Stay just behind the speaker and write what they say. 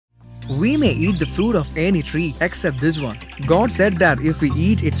We may eat the fruit of any tree except this one. God said that if we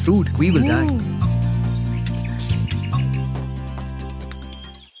eat its fruit, we will die.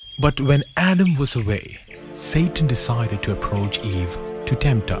 But when Adam was away, Satan decided to approach Eve to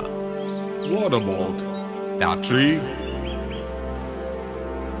tempt her. What about that tree?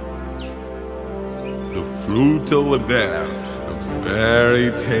 The fruit over there looks very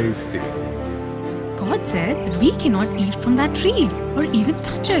tasty. God said that we cannot eat from that tree or even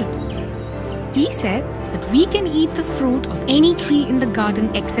touch it. He said that we can eat the fruit of any tree in the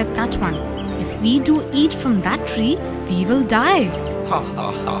garden except that one. If we do eat from that tree, we will die. Ha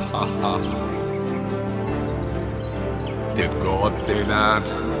ha ha ha ha. Did God say that?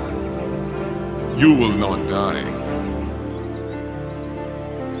 You will not die.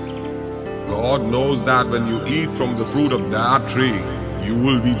 God knows that when you eat from the fruit of that tree, you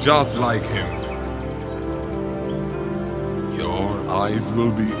will be just like Him. Your eyes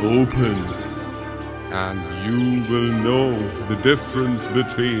will be opened and you will know the difference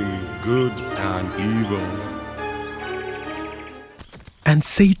between good and evil. And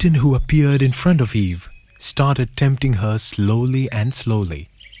Satan, who appeared in front of Eve, started tempting her slowly and slowly.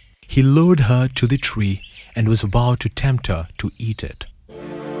 He lured her to the tree and was about to tempt her to eat it.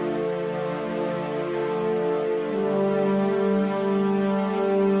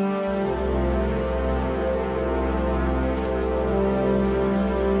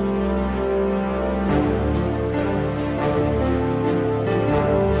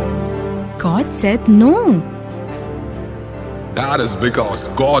 God said no. That is because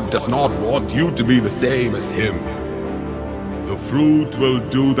God does not want you to be the same as Him. The fruit will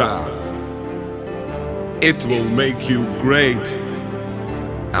do that. It will make you great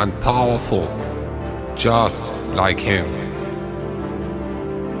and powerful, just like Him.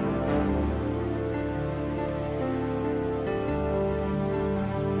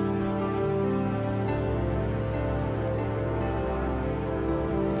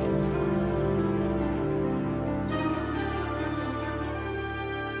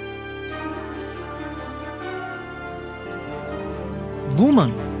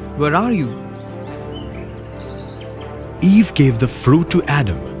 Woman, where are you? Eve gave the fruit to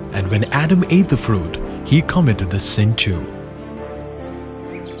Adam, and when Adam ate the fruit, he committed the sin too.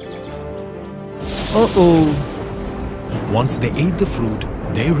 Uh-oh. Once they ate the fruit,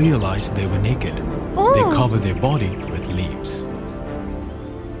 they realized they were naked. They covered their body with leaves.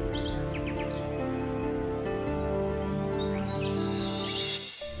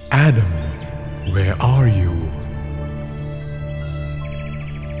 Adam, where are you?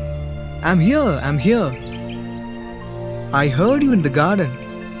 I'm here. I heard you in the garden.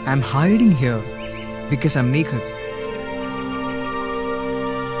 I'm hiding here because I'm naked.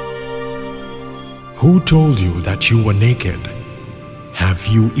 Who told you that you were naked? Have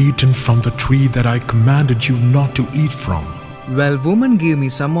you eaten from the tree that I commanded you not to eat from? Well, woman gave me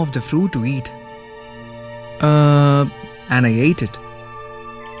some of the fruit to eat. And I ate it.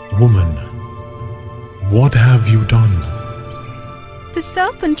 Woman, what have you done? The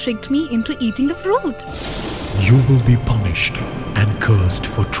serpent tricked me into eating the fruit. You will be punished and cursed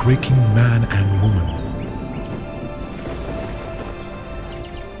for tricking man and woman.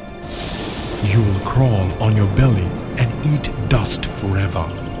 You will crawl on your belly and eat dust forever.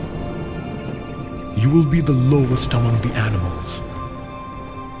 You will be the lowest among the animals.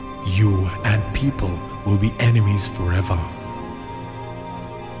 You and people will be enemies forever.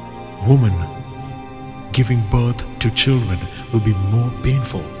 Woman, giving birth to children will be more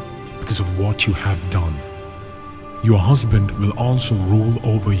painful because of what you have done. Your husband will also rule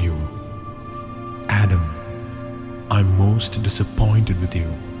over you. Adam, I'm most disappointed with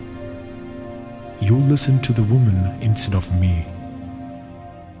you. You listened to the woman instead of me.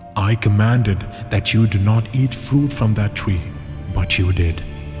 I commanded that you do not eat fruit from that tree, but you did.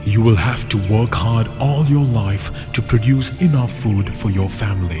 You will have to work hard all your life to produce enough food for your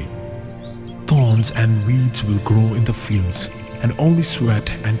family. Thorns and weeds will grow in the fields, and only sweat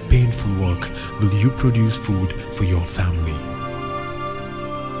and painful work will you produce food for your family.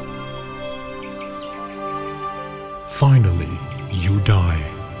 Finally, you die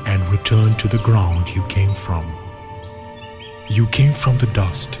and return to the ground you came from. You came from the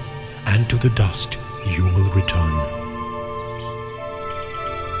dust, and to the dust you will return.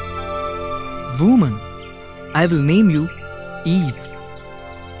 Woman, I will name you Eve,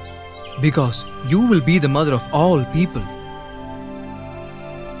 because you will be the mother of all people.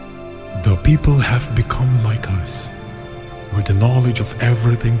 The people have become like us, with the knowledge of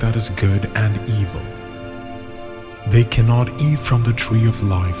everything that is good and evil. They cannot eat from the tree of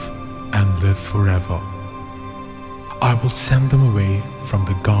life and live forever. I will send them away from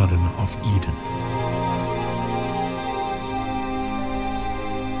the Garden of Eden.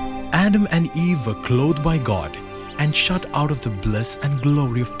 Adam and Eve were clothed by God and shut out of the bliss and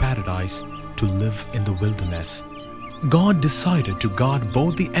glory of paradise to live in the wilderness. God decided to guard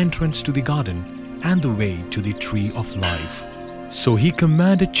both the entrance to the garden and the way to the tree of life. So he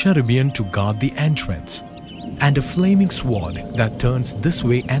commanded cherubim to guard the entrance, and a flaming sword that turns this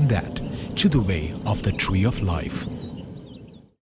way and that to the way of the tree of life.